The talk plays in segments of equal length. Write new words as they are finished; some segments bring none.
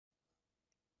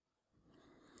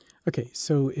Okay,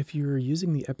 so if you're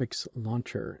using the Epix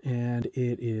launcher and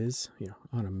it is,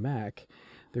 on a Mac,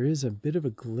 there is a bit of a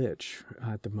glitch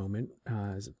at the moment.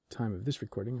 As at the time of this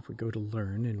recording, if we go to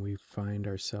Learn and we find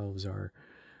ourselves our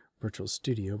Virtual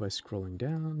Studio by scrolling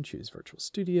down, choose Virtual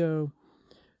Studio,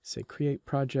 say Create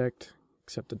Project,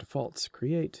 accept the defaults,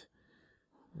 Create,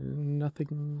 and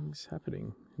nothing's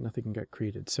happening. Nothing got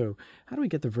created. So how do we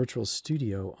get the Virtual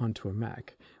Studio onto a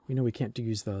Mac? We know we can't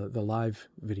use the live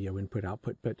video input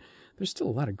output, but there's still a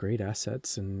lot of great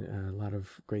assets and a lot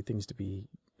of great things to be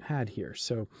had here.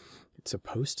 So it's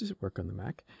supposed to work on the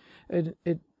Mac. And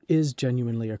it is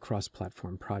genuinely a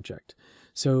cross-platform project.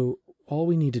 So all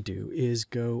we need to do is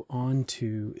go on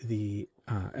to the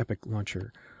Epix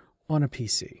launcher on a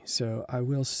PC. So I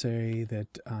will say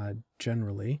that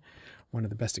generally, one of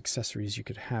the best accessories you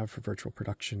could have for virtual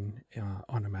production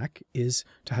on a Mac is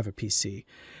to have a PC.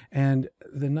 And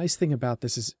the nice thing about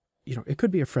this is, it could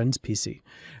be a friend's PC.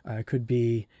 It could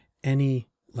be any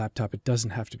laptop. It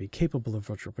doesn't have to be capable of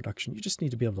virtual production. You just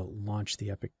need to be able to launch the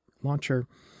Epix launcher,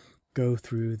 go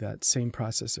through that same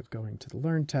process of going to the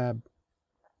Learn tab,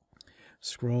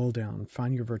 scroll down,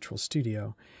 find your Virtual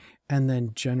Studio, and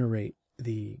then generate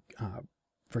the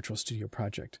Virtual Studio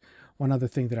project. One other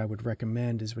thing that I would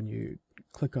recommend is when you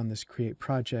click on this Create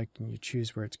Project and you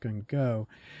choose where it's going to go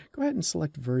ahead and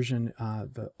select version,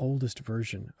 the oldest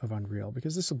version of Unreal,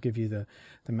 because this will give you the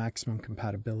maximum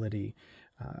compatibility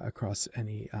across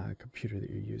any computer that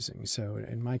you're using. So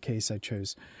in my case, I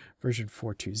chose version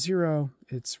 4.2.0.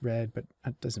 It's red, but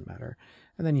it doesn't matter.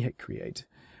 And then you hit Create.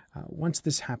 Once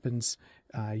this happens,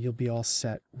 you'll be all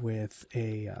set with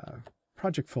a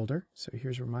project folder. So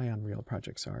here's where my Unreal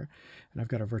projects are, and I've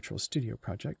got a Virtual Studio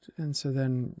project. And so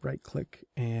then right click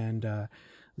and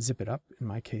zip it up. In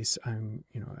my case,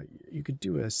 you could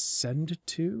do a send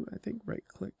to, I think, right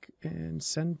click and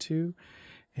send to,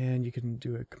 and you can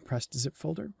do a compressed zip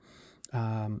folder.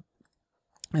 And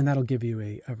that'll give you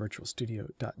a Virtual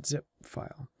Studio.zip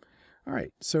file. All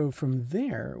right, so from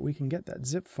there, we can get that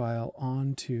zip file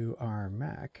onto our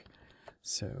Mac.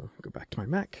 So go back to my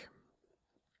Mac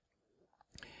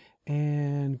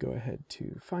and go ahead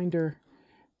to Finder,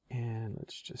 and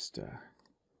let's just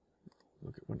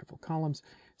look at wonderful columns.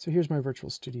 So here's my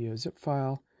Virtual Studio zip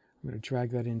file. I'm going to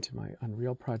drag that into my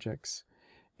Unreal projects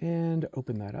and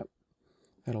open that up.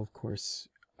 That'll, of course,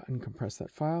 uncompress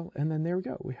that file, and then there we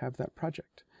go. We have that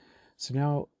project. So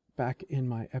now back in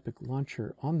my Epix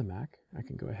launcher on the Mac, I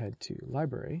can go ahead to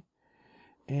Library,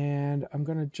 and I'm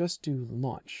going to just do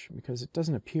Launch because it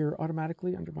doesn't appear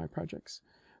automatically under my projects,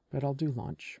 but I'll do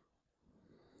Launch.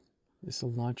 This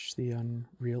will launch the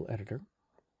Unreal Editor.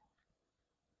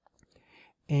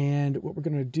 And what we're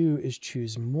going to do is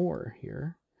choose More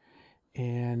here,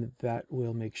 and that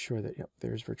will make sure that, yep,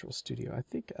 there's Virtual Studio. I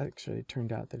think actually it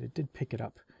turned out that it did pick it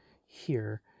up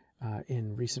here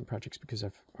in recent projects because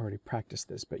I've already practiced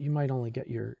this, but you might only get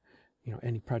your,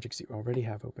 any projects that you already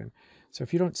have open. So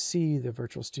if you don't see the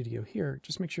Virtual Studio here,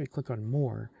 just make sure you click on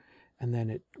More, and then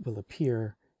it will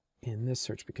appear in this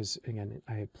search because, again,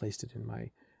 I had placed it in my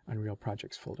Unreal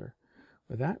Projects folder.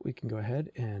 With that, we can go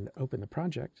ahead and open the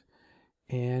project,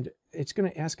 and it's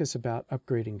going to ask us about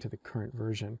upgrading to the current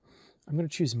version. I'm going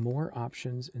to choose More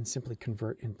Options and simply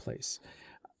Convert in Place.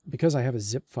 Because I have a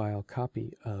zip file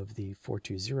copy of the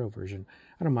 4.2.0 version,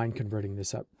 I don't mind converting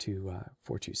this up to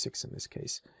 4.2.6 in this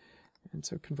case. And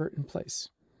so Convert in Place.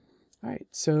 All right,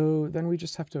 so then we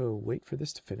just have to wait for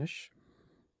this to finish.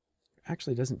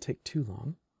 Actually, it doesn't take too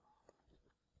long.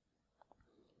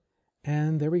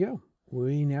 And there we go.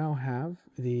 We now have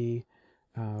the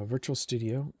Virtual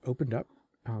Studio opened up.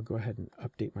 I'll go ahead and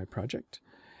update my project.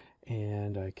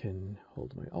 And I can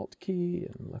hold my Alt key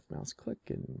and left mouse click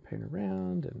and pan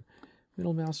around and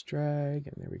middle mouse drag.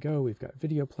 And there we go. We've got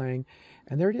video playing.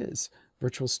 And there it is.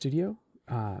 Virtual Studio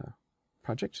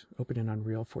project open in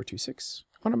Unreal 4.2.6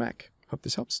 on a Mac. Hope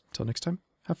this helps. Until next time,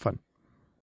 have fun.